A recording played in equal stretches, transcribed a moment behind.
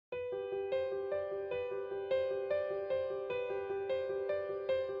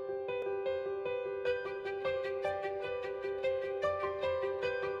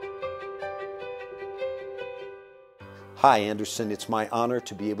Hi Anderson, it's my honor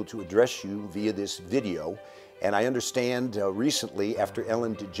to be able to address you via this video. And I understand recently, after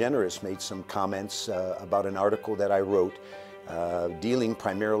Ellen DeGeneres made some comments about an article that I wrote dealing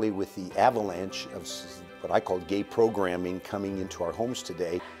primarily with the avalanche of what I call gay programming coming into our homes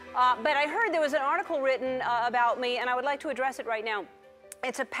today. But I heard there was an article written about me, and I would like to address it right now.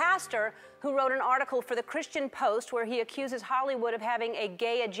 It's a pastor who wrote an article for the Christian Post where he accuses Hollywood of having a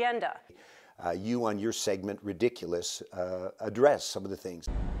gay agenda. You on your segment, Ridiculous, address some of the things.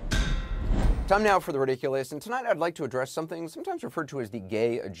 Time now for the ridiculous, and tonight I'd like to address something sometimes referred to as the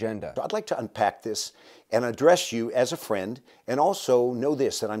gay agenda. I'd like to unpack this and address you as a friend, and also know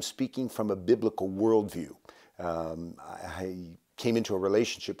this, that I'm speaking from a biblical worldview. I came into a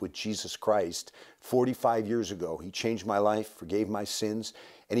relationship with Jesus Christ 45 years ago. He changed my life, forgave my sins,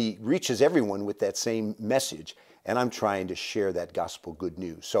 and he reaches everyone with that same message, and I'm trying to share that gospel good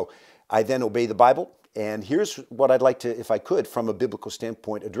news. So I then obey the Bible, and here's what I'd like to, if I could, from a biblical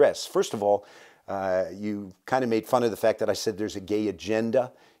standpoint, address. First of all, you kind of made fun of the fact that I said there's a gay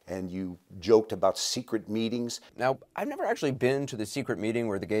agenda, and you joked about secret meetings. Now, I've never actually been to the secret meeting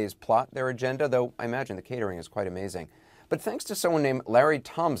where the gays plot their agenda, though I imagine the catering is quite amazing. But thanks to someone named Larry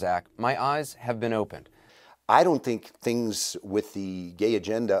Tomczak, my eyes have been opened. I don't think things with the gay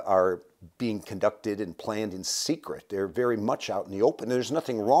agenda are being conducted and planned in secret. They're very much out in the open. There's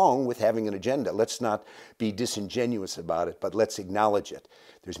nothing wrong with having an agenda. Let's not be disingenuous about it, but let's acknowledge it.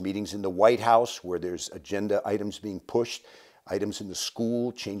 There's meetings in the White House where there's agenda items being pushed, items in the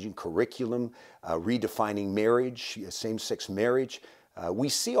school, changing curriculum, redefining marriage, same-sex marriage. We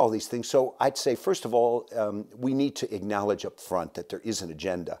see all these things. So I'd say, first of all, we need to acknowledge up front that there is an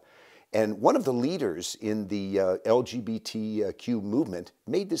agenda. And one of the leaders in the LGBTQ movement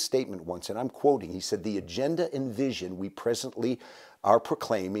made this statement once, and I'm quoting. He said, "The agenda and vision we presently are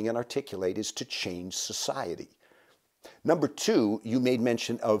proclaiming and articulate is to change society." Number two, you made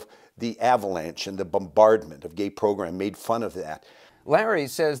mention of the avalanche and the bombardment of gay program, made fun of that. Larry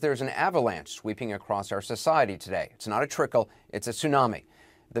says there's an avalanche sweeping across our society today. It's not a trickle, it's a tsunami.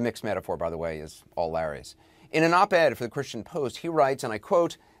 The mixed metaphor, by the way, is all Larry's. In an op-ed for the Christian Post, he writes, and I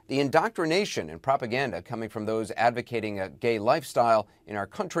quote, "The indoctrination and propaganda coming from those advocating a gay lifestyle in our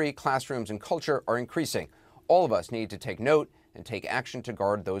country, classrooms, and culture are increasing. All of us need to take note and take action to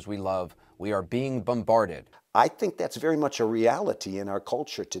guard those we love. We are being bombarded." I think that's very much a reality in our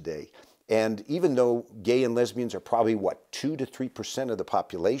culture today. And even though gay and lesbians are probably, 2 to 3% of the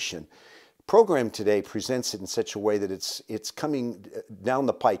population, program today presents it in such a way that it's coming down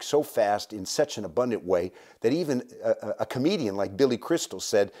the pike so fast in such an abundant way that even a comedian like Billy Crystal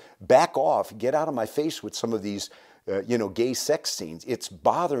said, "Back off, get out of my face with some of these gay sex scenes. It's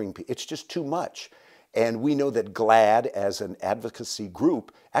bothering people. It's just too much." And we know that GLAAD, as an advocacy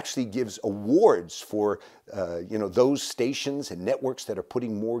group, actually gives awards for those stations and networks that are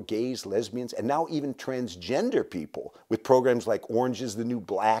putting more gays, lesbians, and now even transgender people with programs like Orange is the New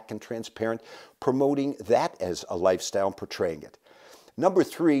Black and Transparent, promoting that as a lifestyle and portraying it. Number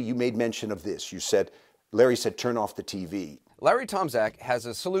three, you made mention of this. You said, Larry said, turn off the TV. Larry Tomczak has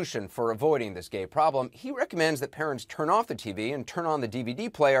a solution for avoiding this gay problem. He recommends that parents turn off the TV and turn on the DVD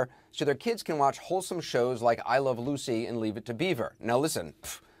player so their kids can watch wholesome shows like I Love Lucy and Leave It to Beaver. Now listen,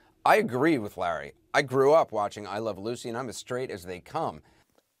 I agree with Larry. I grew up watching I Love Lucy and I'm as straight as they come.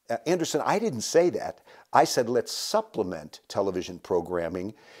 Anderson, I didn't say that. I said let's supplement television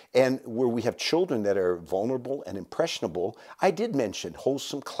programming, and where we have children that are vulnerable and impressionable, I did mention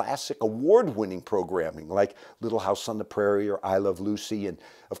wholesome, classic, award-winning programming like Little House on the Prairie or I Love Lucy. And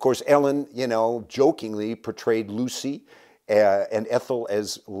of course, Ellen, jokingly portrayed Lucy and Ethel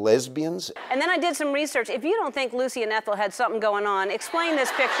as lesbians. And then I did some research. If you don't think Lucy and Ethel had something going on, explain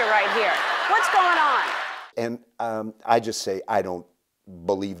this picture right here. What's going on? And I just say I don't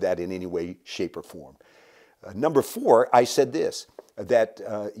believe that in any way, shape, or form. Number four, I said this, that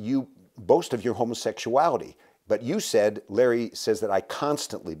you boast of your homosexuality, but you said, Larry says that I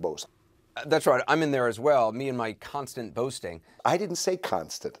constantly boast. That's right, I'm in there as well, me and my constant boasting. I didn't say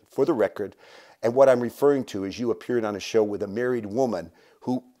constant, for the record, and what I'm referring to is you appeared on a show with a married woman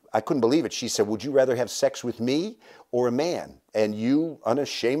who, I couldn't believe it, she said, would you rather have sex with me or a man? And you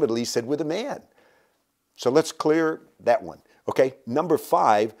unashamedly said with a man. So let's clear that one. Okay, number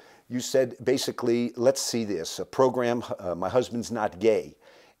five, you said basically, let's see this, a program, My Husband's Not Gay.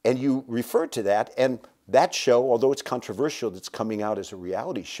 And you referred to that, and that show, although it's controversial, that's coming out as a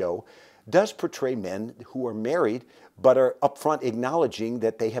reality show, does portray men who are married, but are upfront acknowledging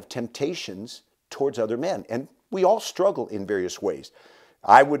that they have temptations towards other men. And we all struggle in various ways.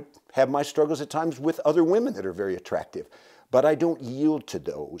 I would have my struggles at times with other women that are very attractive. But I don't yield to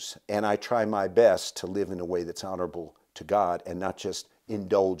those, and I try my best to live in a way that's honorable to to God and not just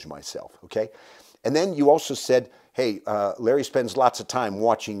indulge myself, okay? And then you also said, hey, Larry spends lots of time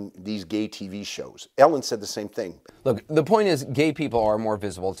watching these gay TV shows. Ellen said the same thing. Look, the point is gay people are more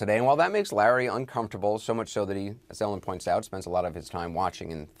visible today, and while that makes Larry uncomfortable, so much so that he, as Ellen points out, spends a lot of his time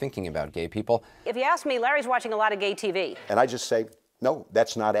watching and thinking about gay people. If you ask me, Larry's watching a lot of gay TV. And I just say, no,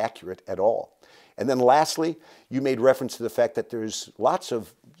 that's not accurate at all. And then lastly, you made reference to the fact that there's lots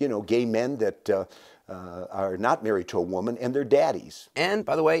of, gay men that are not married to a woman, and they're daddies. And,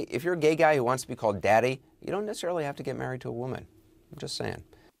 by the way, if you're a gay guy who wants to be called daddy, you don't necessarily have to get married to a woman. I'm just saying.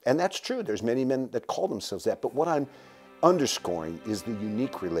 And that's true. There's many men that call themselves that. But what I'm underscoring is the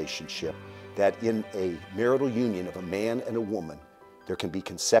unique relationship that in a marital union of a man and a woman, there can be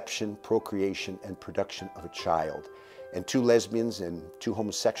conception, procreation, and production of a child. And two lesbians and two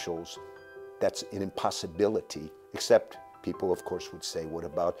homosexuals, that's an impossibility, except people, of course, would say, what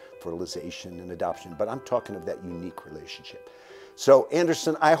about fertilization and adoption? But I'm talking of that unique relationship. So,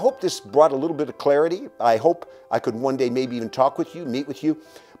 Anderson, I hope this brought a little bit of clarity. I hope I could one day maybe even talk with you, meet with you.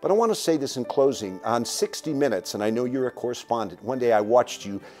 But I want to say this in closing. On 60 Minutes, and I know you're a correspondent, one day I watched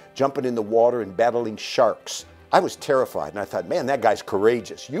you jumping in the water and battling sharks. I was terrified, and I thought, man, that guy's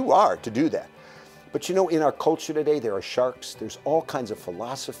courageous. You are to do that. But in our culture today, there are sharks. There's all kinds of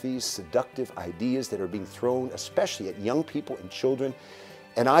philosophies, seductive ideas that are being thrown, especially at young people and children.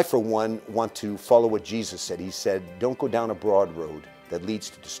 And I, for one, want to follow what Jesus said. He said, don't go down a broad road that leads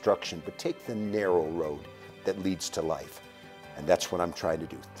to destruction, but take the narrow road that leads to life. And that's what I'm trying to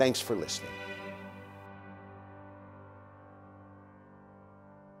do. Thanks for listening.